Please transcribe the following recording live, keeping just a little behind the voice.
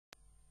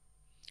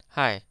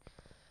Hi,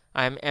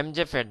 I am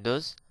MJ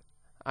Ferdows.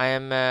 I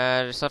am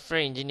a software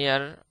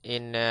engineer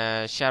in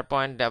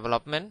Sharepoint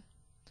development.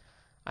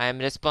 I am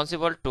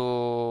responsible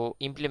to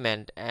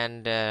implement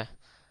and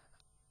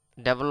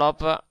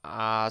develop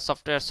a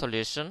software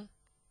solution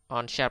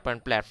on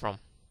Sharepoint platform.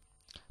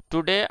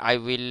 Today I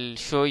will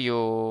show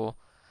you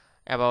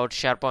about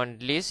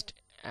Sharepoint list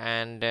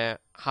and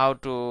how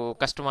to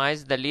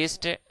customize the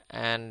list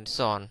and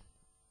so on.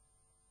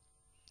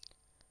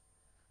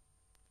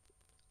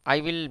 I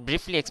will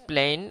briefly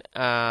explain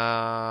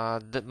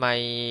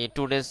my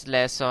today's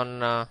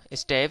lesson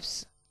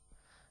steps.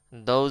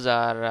 Those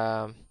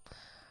are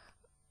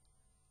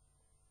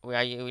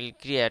I will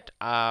create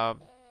a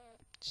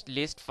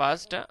list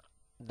first,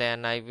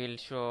 then I will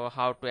show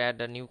how to add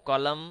a new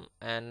column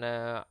and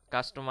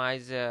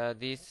customize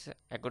this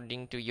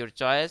according to your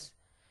choice,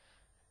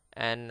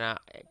 and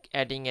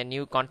adding a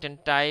new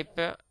content type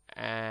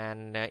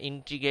and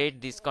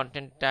integrate this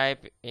content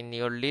type in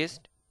your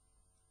list,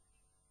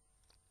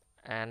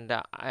 and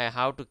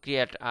how to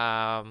create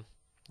a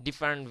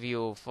different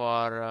view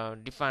for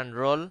different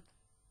role,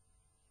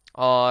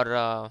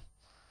 or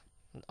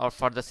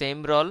for the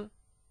same role.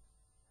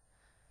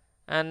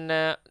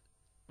 And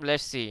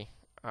let's see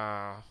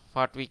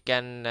what we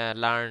can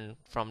learn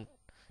from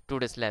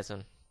today's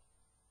lesson.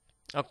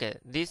 Okay,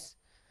 this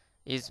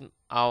is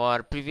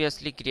our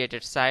previously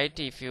created site.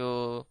 If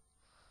you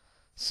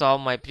saw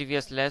my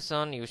previous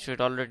lesson, you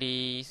should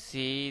already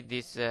see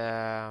this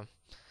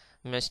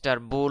Mr.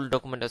 Bool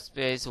document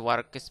space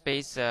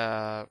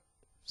workspace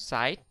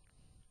site,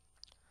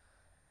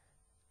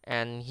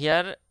 and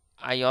here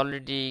I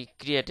already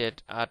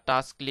created a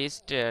task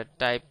list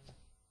type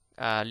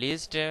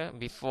list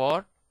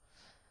before.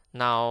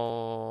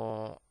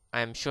 Now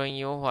I am showing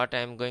you what I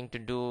am going to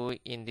do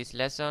in this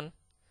lesson.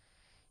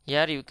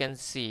 Here you can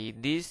see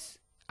this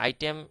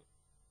item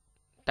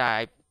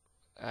type.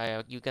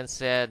 You can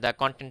say the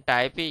content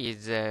type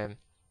is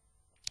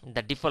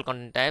the default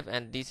content type,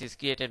 and this is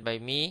created by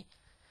me,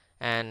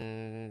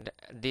 and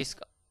this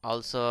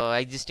also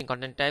existing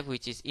content type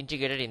which is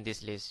integrated in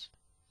this list.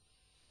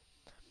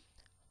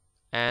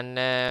 And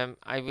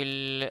I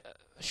will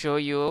show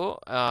you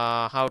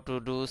how to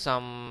do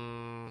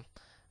some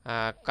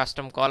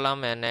custom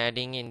column and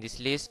adding in this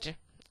list,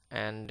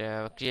 and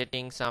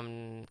creating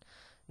some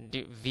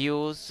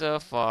views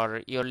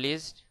for your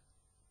list.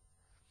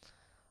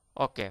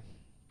 Okay,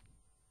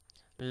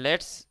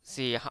 let's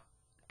see how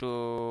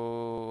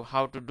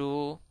to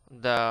do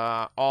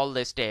the all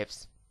the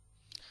steps.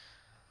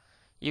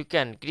 You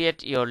can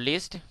create your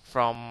list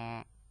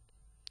from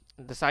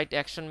the site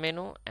action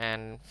menu,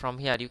 and from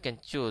here you can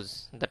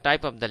choose the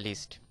type of the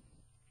list.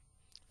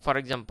 For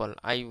example,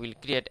 I will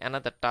create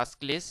another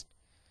task list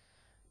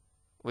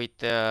with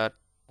the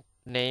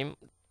name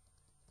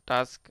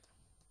task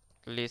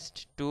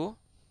list 2,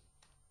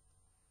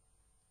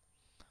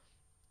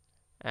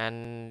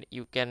 and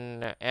you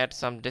can add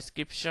some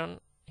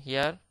description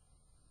here.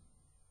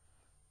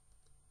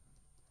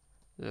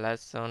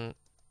 Lesson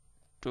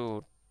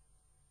 2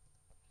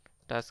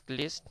 task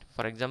list,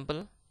 for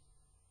example.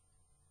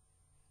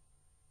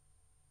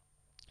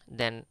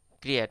 Then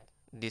create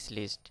this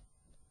list.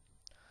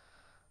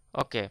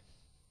 Okay,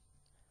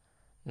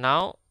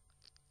 now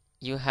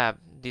you have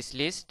this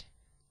list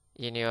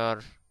in your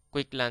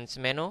quick launch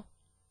menu,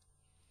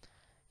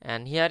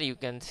 and here you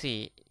can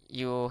see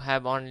you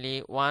have only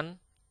one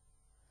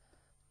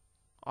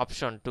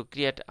option to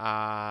create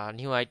a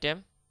new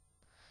item.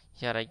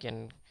 Here I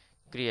can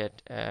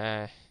create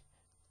a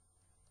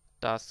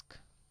task,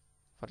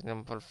 for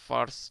example,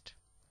 first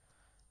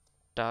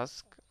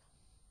task,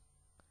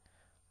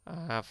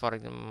 for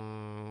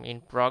example,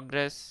 in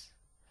progress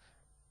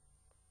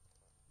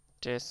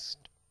test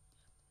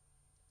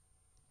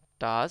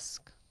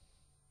task.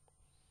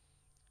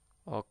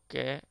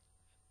 Okay,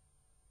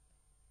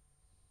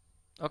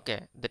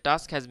 the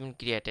task has been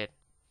created.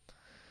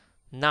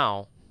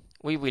 Now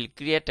we will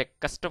create a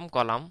custom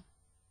column.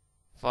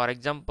 For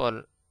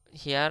example,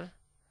 here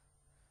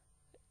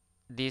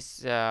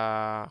these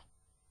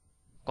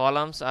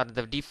columns are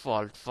the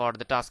default for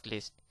the task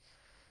list.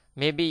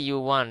 Maybe you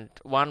want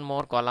one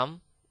more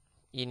column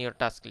in your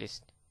task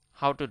list.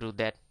 How to do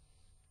that?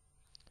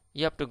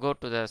 You have to go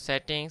to the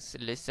settings,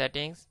 list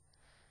settings,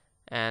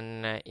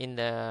 and in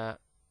the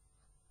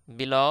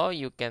below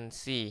you can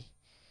see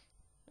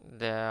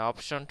the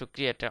option to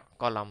create a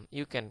column.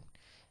 You can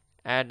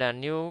add a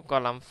new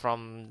column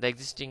from the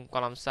existing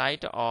column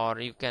site, or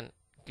you can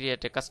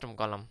create a custom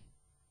column.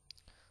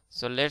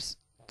 So let's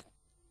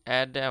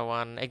add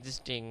one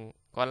existing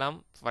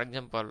column. For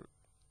example,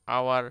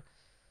 our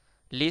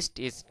list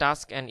is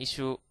task and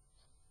issue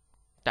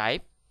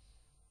type.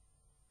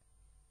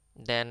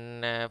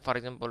 Then for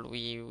example,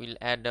 we will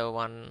add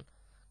one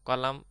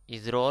column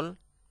is role.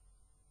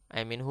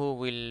 I mean, who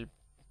will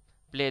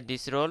play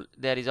this role.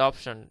 There is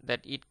option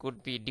that it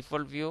could be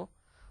default view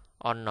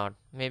or not.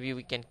 Maybe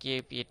we can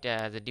keep it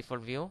as a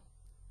default view.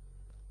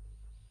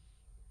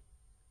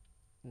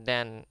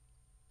 Then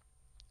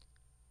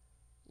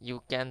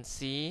you can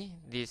see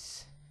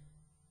this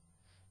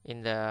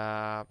in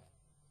the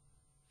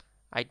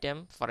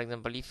item. For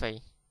example, if I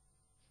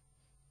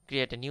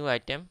create a new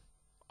item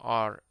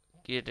or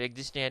create an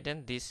existing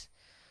item,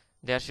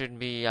 there should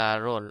be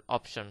a role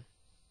option.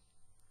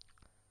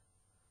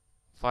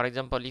 For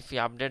example, if we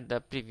update the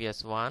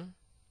previous one,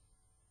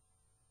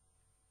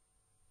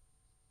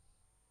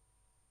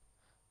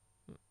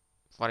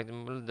 for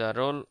example, the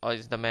role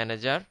is the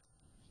manager.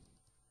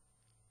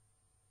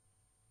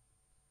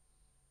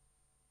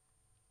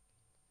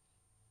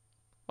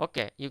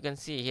 Okay, you can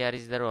see here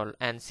is the role,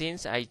 and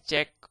since I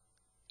check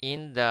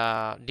in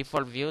the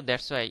default view,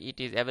 that's why it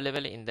is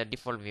available in the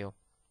default view.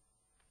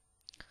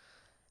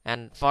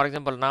 And for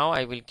example, now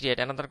I will create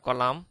another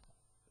column,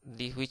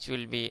 which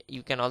will be,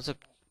 you can also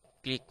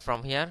click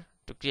from here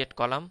to create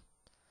column,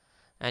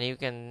 and you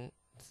can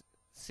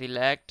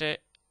select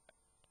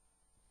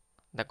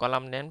the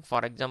column name.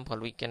 For example,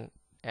 we can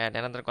add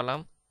another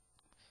column,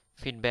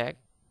 feedback.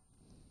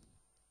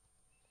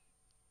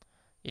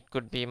 It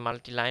could be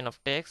multi-line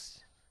of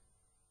text,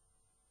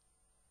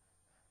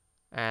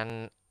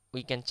 and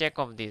we can check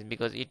off this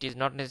because it is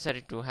not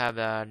necessary to have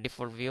a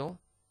default view.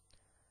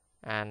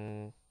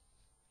 And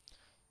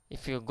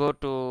if you go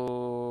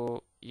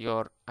to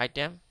your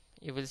item,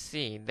 you will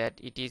see that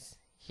it is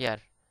here.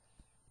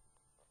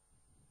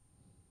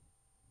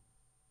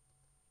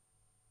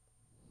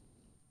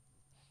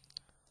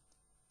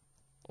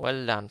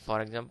 Well done.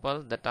 For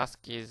example, the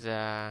task is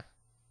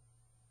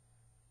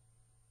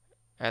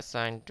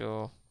assigned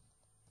to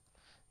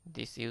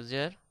this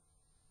user.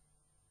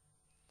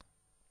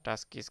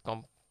 Task is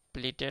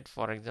completed,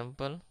 for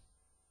example.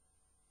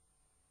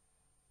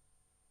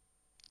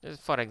 This is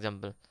for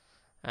example.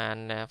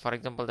 And for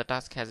example, the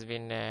task has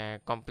been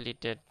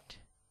completed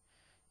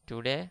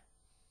today.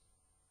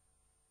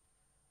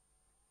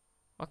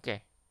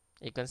 Okay,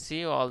 you can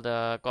see all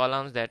the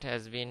columns that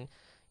has been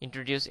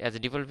introduced as a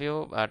default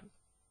view, but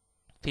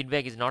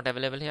feedback is not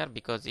available here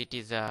because it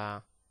is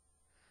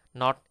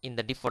not in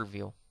the default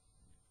view.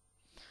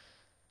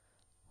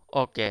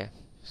 Okay,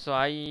 so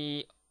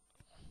I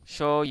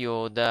show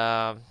you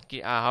the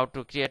how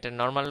to create a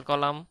normal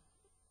column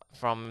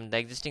from the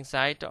existing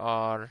site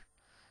or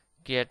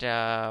create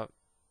a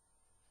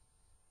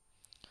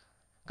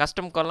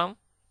custom column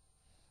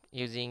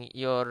using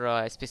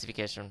your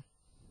specification.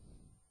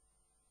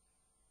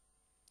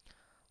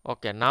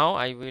 Okay, now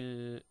I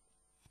will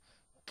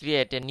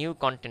create a new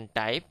content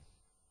type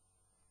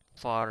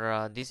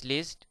for this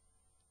list,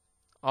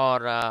 or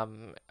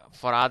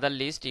for other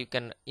list you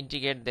can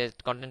integrate this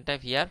content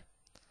type here,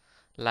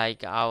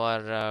 like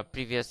our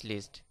previous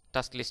list,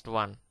 task list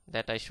 1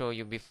 that I show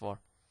you before.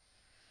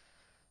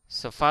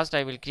 So first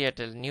I will create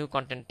a new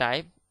content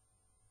type.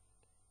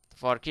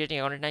 For creating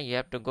a content type, you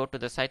have to go to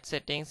the site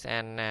settings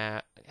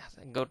and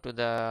go to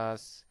the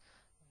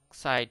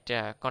site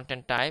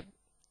content type,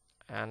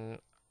 and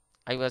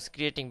I was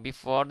creating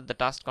before the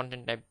task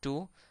content type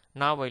 2.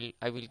 Now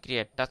I will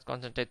create task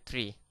content type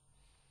 3.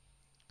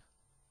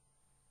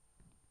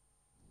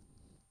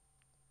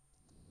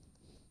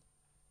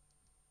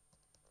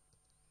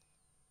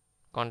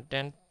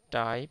 Content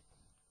type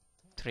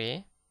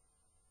 3.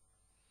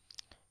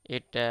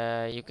 It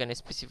you can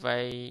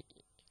specify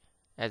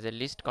as a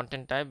list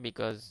content type,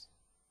 because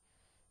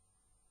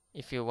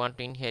if you want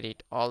to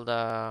inherit all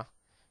the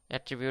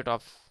attribute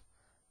of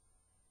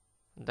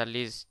the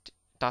list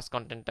task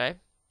content type,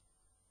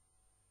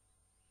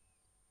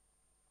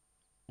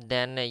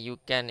 then you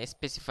can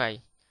specify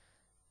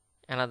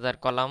another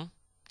column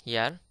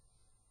here.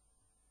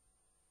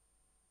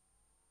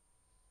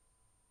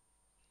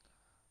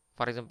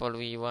 For example,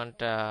 we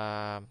want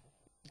a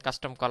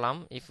custom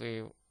column. If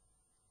we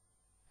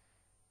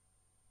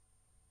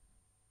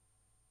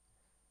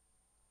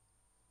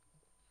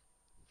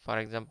for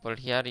example,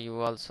 here you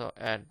also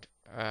add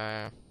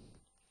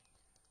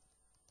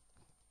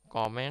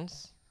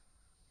comments,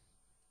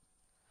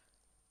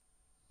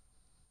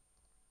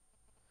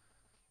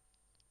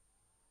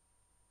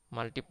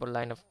 multiple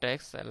line of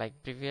text like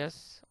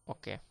previous.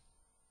 Okay,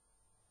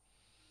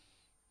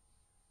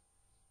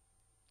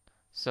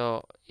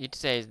 so it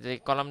says the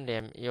column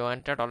name you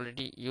entered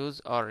already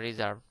use or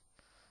reserve,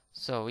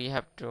 so we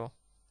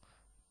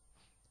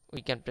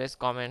can press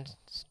comments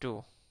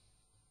too.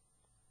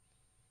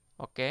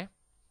 Okay,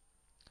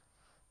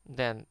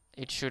 then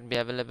it should be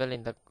available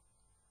in the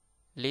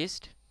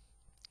list.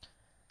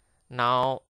 Now